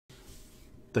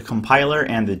The compiler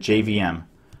and the JVM.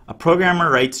 A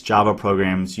programmer writes Java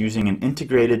programs using an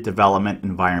integrated development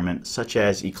environment such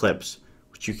as Eclipse,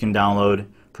 which you can download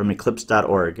from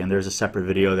eclipse.org, and there's a separate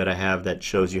video that I have that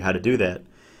shows you how to do that.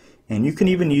 And you can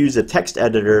even use a text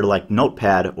editor like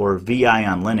Notepad or VI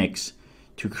on Linux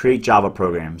to create Java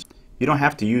programs. You don't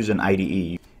have to use an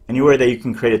IDE. Anywhere that you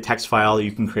can create a text file,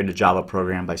 you can create a Java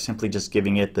program by simply just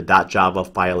giving it the .java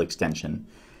file extension.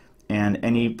 And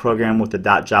any program with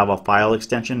the .java file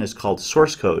extension is called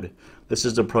source code. This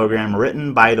is a program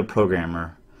written by the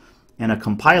programmer. And a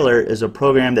compiler is a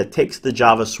program that takes the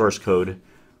Java source code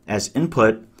as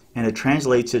input and it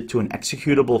translates it to an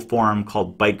executable form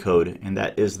called bytecode, and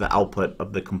that is the output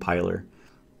of the compiler.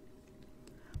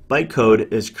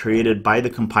 Bytecode is created by the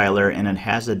compiler and it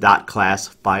has a .class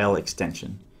file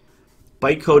extension.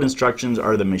 Bytecode instructions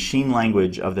are the machine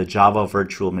language of the Java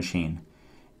virtual machine,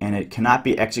 and it cannot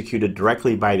be executed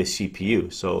directly by the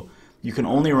CPU. So you can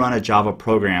only run a Java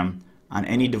program on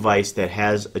any device that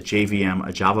has a JVM,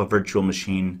 a Java virtual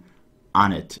machine,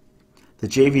 on it. The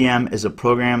JVM is a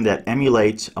program that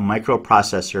emulates a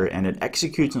microprocessor and it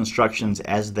executes instructions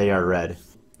as they are read.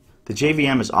 The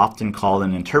JVM is often called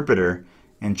an interpreter,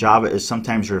 and Java is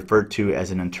sometimes referred to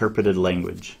as an interpreted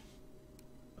language.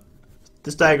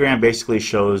 This diagram basically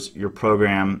shows your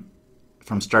program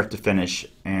from start to finish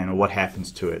and what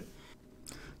happens to it.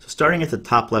 So starting at the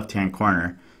top left-hand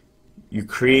corner, you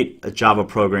create a Java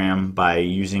program by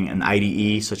using an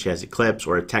IDE such as Eclipse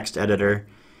or a text editor,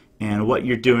 and what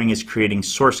you're doing is creating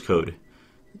source code,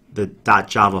 the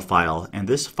 .java file, and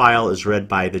this file is read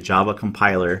by the Java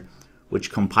compiler,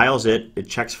 which compiles it. It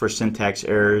checks for syntax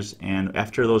errors, and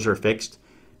after those are fixed,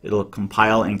 it'll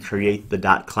compile and create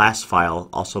the .class file,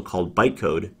 also called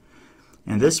bytecode.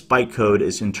 And this bytecode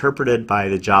is interpreted by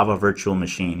the Java virtual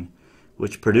machine,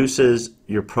 which produces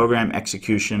your program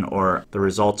execution or the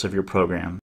results of your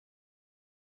program.